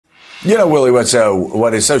You know, Willie,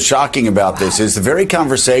 what is so shocking about this is the very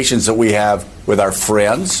conversations that we have with our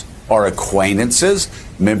friends, our acquaintances,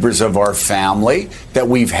 members of our family that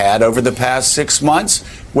we've had over the past 6 months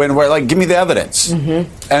when we're like, give me the evidence.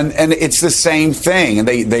 And it's the same thing. And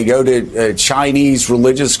they go to Chinese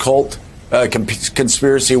religious cult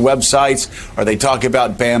conspiracy websites, or they talk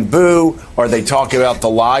about bamboo, or they talk about the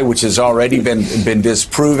lie, which has already been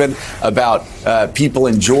disproven, about people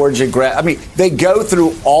in Georgia. I mean, they go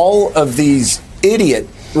through all of these idiot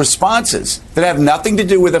responses that have nothing to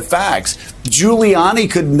do with the facts. Giuliani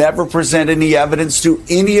could never present any evidence to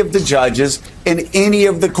any of the judges in any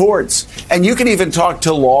of the courts. And you can even talk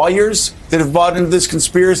to lawyers that have bought into this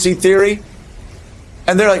conspiracy theory,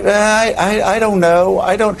 and they're like, I don't know.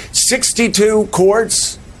 62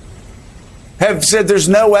 courts have said there's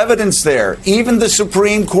no evidence there. Even the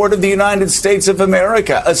Supreme Court of the United States of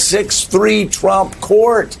America, a 6-3 Trump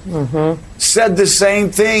court, said the same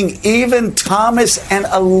thing. Even Thomas and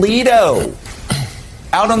Alito,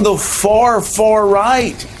 out on the far, far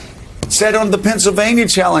right, said on the Pennsylvania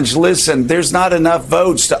challenge, listen, there's not enough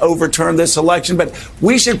votes to overturn this election, but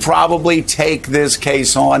we should probably take this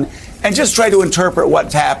case on and just try to interpret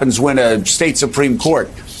what happens when a state Supreme Court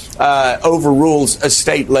overrules a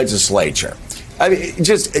state legislature. I mean,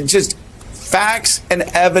 just facts and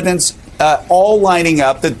evidence all lining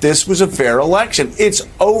up that this was a fair election. It's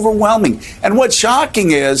overwhelming. And what's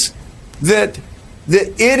shocking is that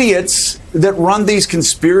the idiots that run these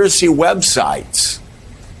conspiracy websites,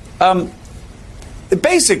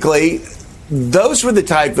 basically, those were the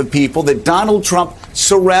type of people that Donald Trump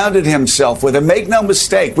surrounded himself with. And make no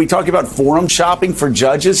mistake, we talk about forum shopping for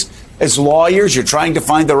judges. As lawyers, you're trying to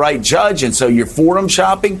find the right judge, and so you're forum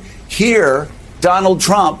shopping. Here, Donald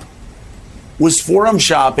Trump was forum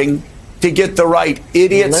shopping to get the right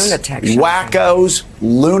idiots, wackos,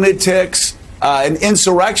 lunatics, and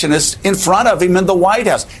insurrectionists in front of him in the White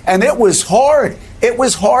House. And it was hard. It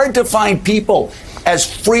was hard to find people as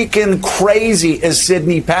freaking crazy as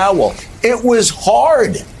Sidney Powell. It was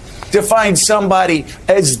hard to find somebody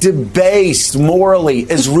as debased morally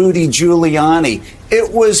as Rudy Giuliani.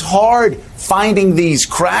 It was hard finding these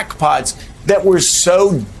crackpots that were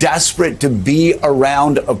so desperate to be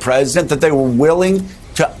around a president that they were willing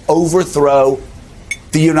to overthrow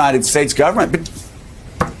the United States government.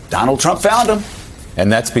 But Donald Trump found them. And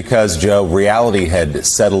that's because, Joe, reality had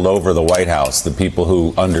settled over the White House. The people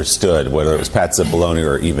who understood, whether it was Pat Cipollone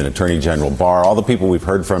or even Attorney General Barr, all the people we've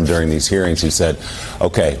heard from during these hearings who said,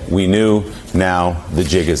 okay, we knew, now the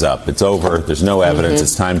jig is up. It's over. There's no evidence.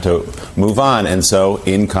 It's time to move on. And so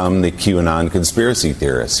in come the QAnon conspiracy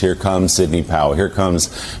theorists. Here comes Sidney Powell. Here comes,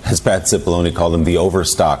 as Pat Cipollone called him, the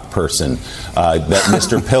overstock person. That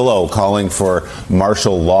Mr. Pillow calling for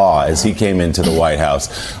martial law as he came into the White House.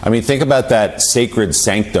 I mean, think about that sacred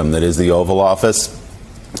sanctum that is the Oval Office,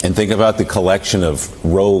 and think about the collection of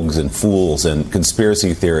rogues and fools and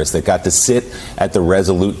conspiracy theorists that got to sit at the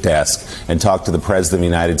Resolute desk and talk to the President of the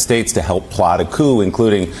United States to help plot a coup,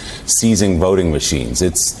 including seizing voting machines.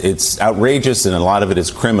 It's outrageous, and a lot of it is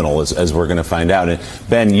criminal, as we're going to find out. And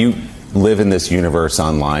Ben, you live in this universe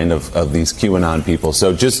online of these QAnon people.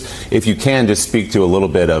 So just, if you can, just speak to a little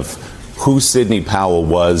bit of who Sidney Powell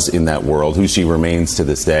was in that world, who she remains to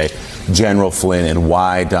this day, General Flynn, and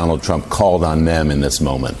why Donald Trump called on them in this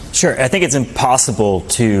moment. Sure. I think it's impossible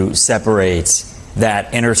to separate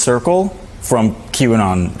that inner circle from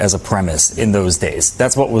QAnon as a premise in those days.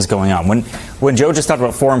 That's what was going on. When Joe just talked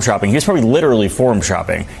about forum shopping, he was probably literally forum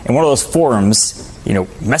shopping. And one of those forums,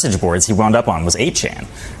 message boards he wound up on was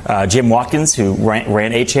 8chan. Jim Watkins, who ran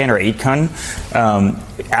 8chan or 8kun,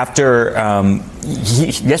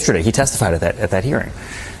 yesterday he testified at that hearing.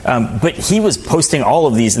 But he was posting all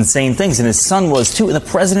of these insane things, and his son was too, and the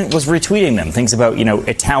president was retweeting them. Things about,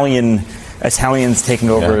 Italians taking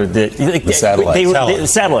over the satellites. The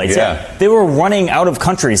satellites, yeah. They were running out of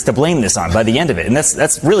countries to blame this on by the end of it. And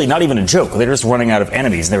that's really not even a joke. They're just running out of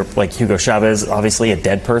enemies. They were like Hugo Chavez, obviously a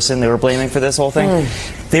dead person they were blaming for this whole thing.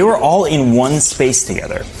 They were all in one space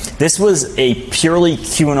together. This was a purely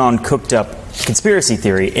QAnon cooked up conspiracy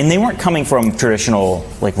theory, and they weren't coming from traditional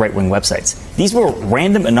right-wing websites. These were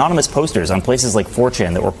random anonymous posters on places like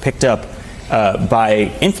 4chan that were picked up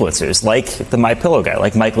by influencers like the MyPillow guy,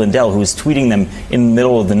 like Mike Lindell, who was tweeting them in the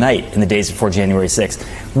middle of the night in the days before January 6th.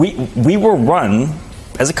 We were run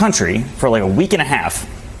as a country for like a week and a half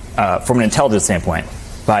from an intelligence standpoint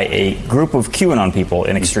by a group of QAnon people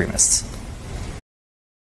and extremists.